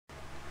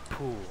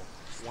Pool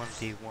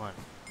 1v1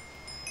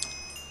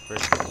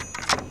 versus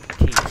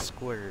T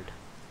squared.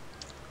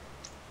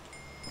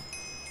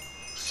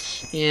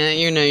 Yeah,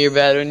 you know you're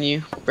bad when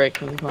you break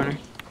from the corner.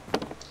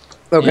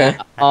 Okay.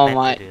 Yeah. Oh I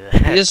my. meant to do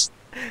that. You just.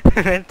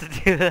 I meant to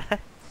do that.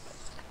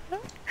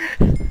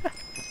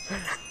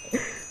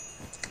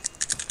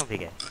 Don't be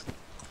gay.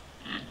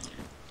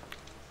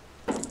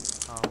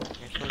 Oh,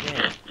 you're so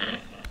gay.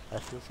 I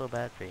feel so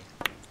bad for you.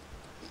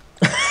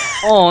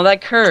 Oh,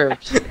 that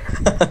curved.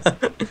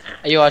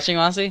 Are you watching,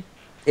 Mossy?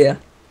 Yeah.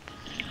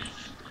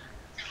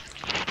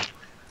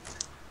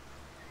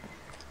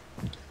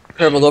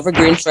 Purple, go for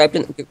green stripe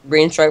in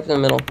the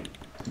middle.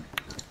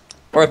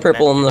 Or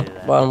purple in the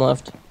bottom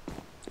left.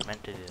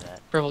 Meant to do that.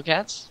 Purple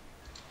cats?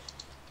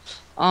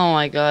 Oh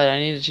my god, I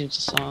need to change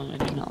the song. I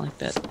do not like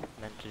that.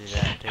 Meant to do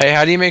that too. Hey,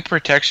 how do you make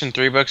protection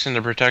 3 books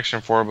into protection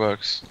 4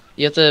 books?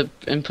 You have to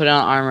put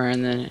on armor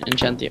and then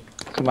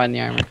combine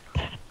the armor.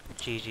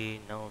 GG,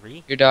 no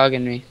re. Your dog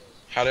and me.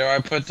 How would I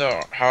put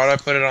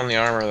it on the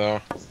armor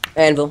though?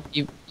 Anvil.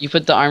 You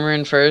put the armor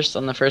in first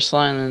on the first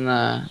line and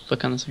then the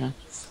book on the second.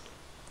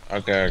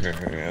 Okay,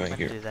 thank Meant to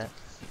you. do that.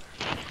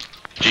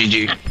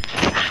 GG. No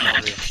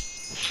re.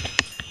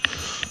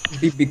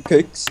 BB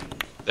cakes.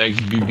 Thanks,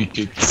 BB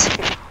Kicks.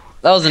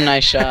 That was a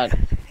nice shot.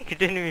 You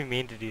didn't even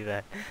mean to do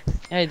that.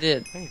 Yeah, I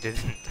did. No, you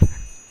didn't.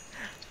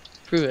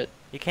 Prove it.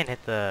 You can't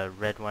hit the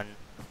red one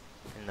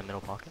in the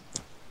middle pocket.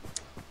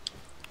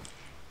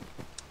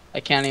 I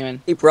can't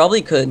even. He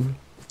probably could.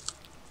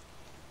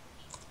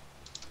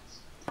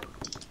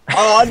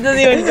 Oh, I didn't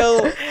even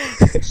go.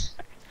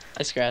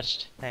 I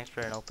scratched. Thanks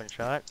for an open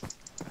shot.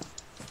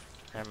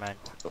 Never mind.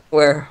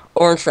 Where?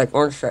 Orange stripe,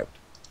 orange stripe.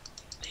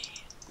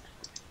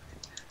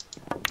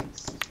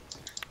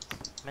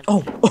 Meant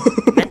Oh.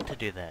 to, meant to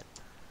do that.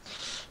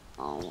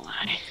 Oh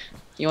my.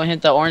 You want to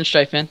hit the orange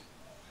stripe in?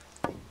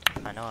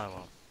 I know I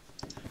won't.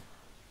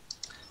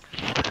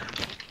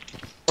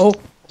 Oh.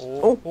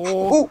 Oh.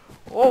 Oh.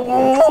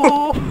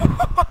 Oh.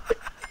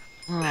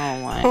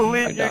 Oh my.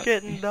 Lint, you're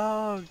getting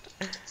dogged.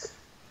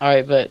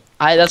 Alright, but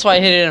that's why I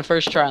hit it in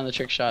first try on the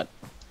trick shot.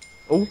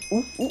 Oh.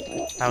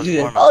 That was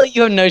Yeah. warm Oh, up.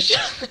 you have no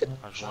shot. That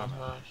was warm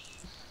up.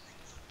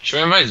 Should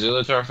we invite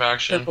Zula to our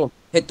faction? Purple.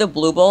 Hit the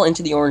blue ball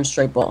into the orange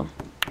stripe ball.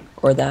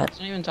 Or that. I'm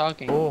not even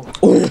talking. Oh.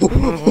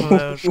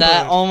 Oh.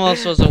 That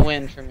almost was a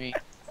win for me.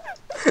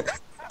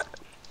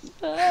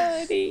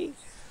 Buddy.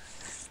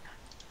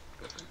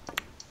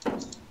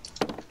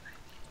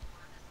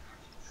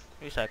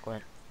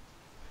 Recycling.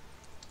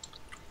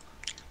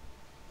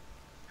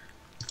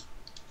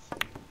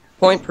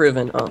 Point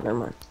proven. Oh, never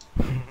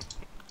mind.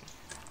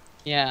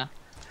 Yeah.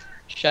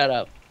 Shut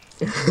up.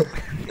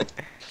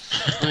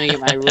 Let me get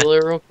my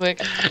ruler real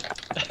quick.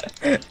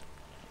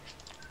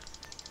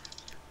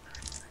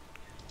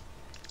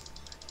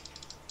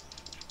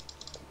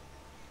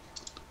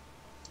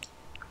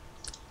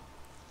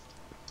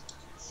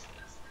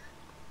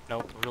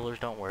 Nope, rulers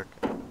don't work.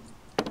 Didn't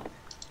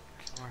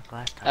work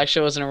last time.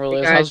 Actually, it wasn't a ruler.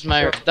 Hey, That guys,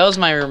 was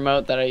my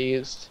remote that I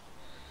used.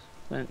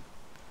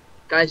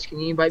 Guys, can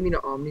you invite me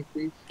to Omni,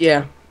 please?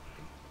 Yeah.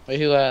 Wait,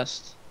 who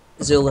asked?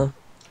 Zula.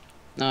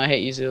 No, I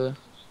hate you, Zulu.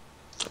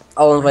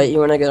 I'll invite you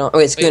when I get on. Oh,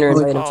 wait, Schooner,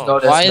 invite him. Oh,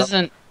 Why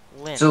isn't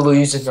Lint, Zulu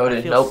used to I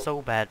noted. feel Nope.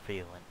 so bad for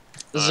you,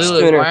 Lint. Zulu?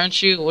 Schooner. Why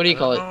aren't you? What do you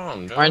call it?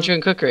 Why aren't you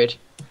in Cook Raid?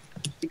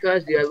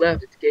 Because, dude, I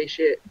left. It's gay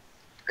shit.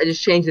 I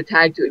just changed the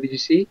tag to it. Did you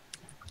see?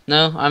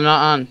 No, I'm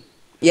not on.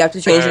 You have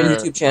to change your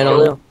YouTube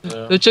channel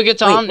now. Who took it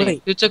to Wait, Omni?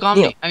 wait. Who took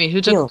Omni? Neil. I mean,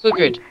 who took Neil. Cook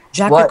Raid?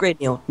 Jack What? Quick Raid,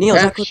 Neil. Neil,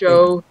 Jack F Quick Raid.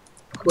 show,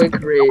 quick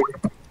raid.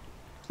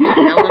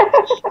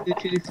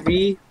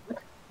 LM223.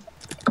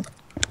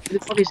 Who the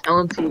fuck is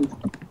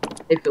LMT?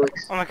 Hey,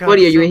 Felix. Oh my god.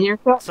 Buddy, are you in here?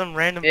 Some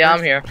random Yeah, I'm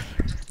person.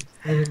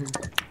 here.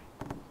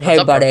 Hey,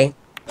 up, buddy.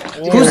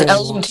 Who's Oh.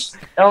 LMT?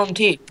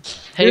 LMT.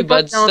 Hey, Who the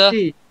Bud fuck's stuff.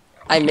 LMT?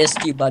 I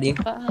missed you, buddy.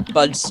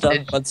 Bud stuff,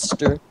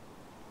 Budster.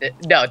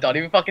 No, don't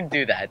even fucking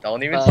do that.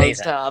 Don't even say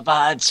that.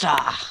 Bud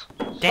stuff.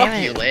 Damn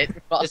Fuck you, it.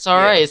 Lit. Fuck It's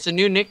alright. It's a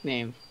new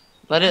nickname.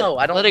 Let it. No,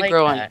 I don't let it like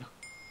grow that.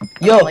 on.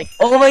 Yo, like-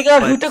 oh my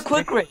god, who But- took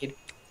quick raid?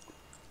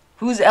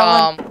 Who's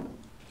Um, LMT?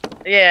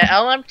 Yeah,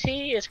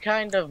 LMT is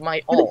kind of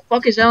my Who the ult.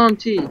 fuck is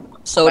LMT?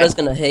 Soda's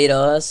gonna hate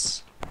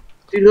us.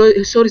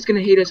 Dude, Soda's gonna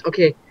hate us.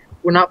 Okay,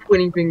 we're not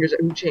pointing fingers at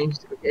who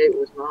changed it, okay? It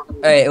was not me.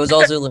 Alright, it was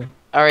all Zulu.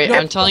 Alright, No,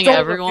 I'm telling don't-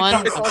 everyone.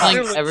 I'm don't- telling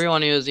don't-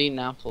 everyone who was eating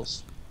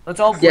apples. Let's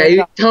all Yeah, blame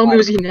you it tell on- me it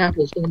was eating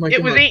apples. Oh my god.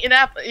 It was eating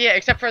apple. Yeah,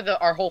 except for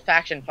our whole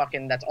faction.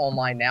 Fucking, that's all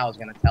mine now is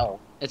gonna tell.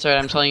 It's alright.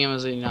 I'm telling him he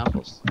was eating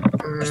apples. Uh,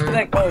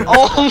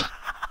 Oh.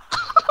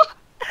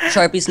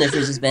 Sharpie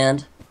Sniffers is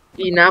banned.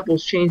 eating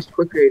apples changed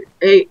quick raid.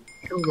 Hey,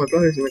 oh my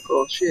brother's in the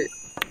call. Shit.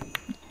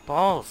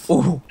 Balls.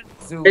 Ooh.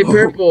 Hey,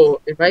 Purple,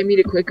 invite me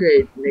to quick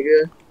raid,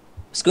 nigga.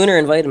 Schooner,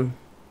 invite him.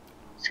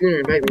 Schooner,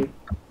 invite me.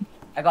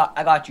 I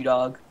got you,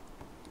 dog.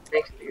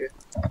 Thanks, nigga.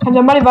 Can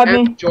somebody invite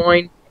me?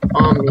 Join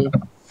Omni.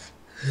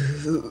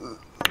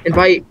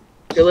 Invite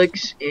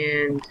Felix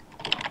and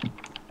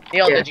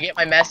Neil, Yeah. did you get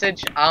my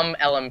message? I'm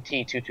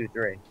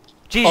LMT223.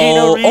 GG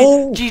no re.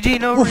 Oh. GG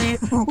no re.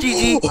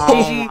 GG.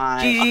 Oh GG.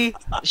 my.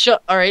 GG.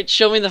 All right,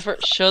 show me the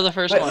first. Show the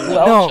first Wait, one. who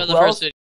else? Show the Who first else? video.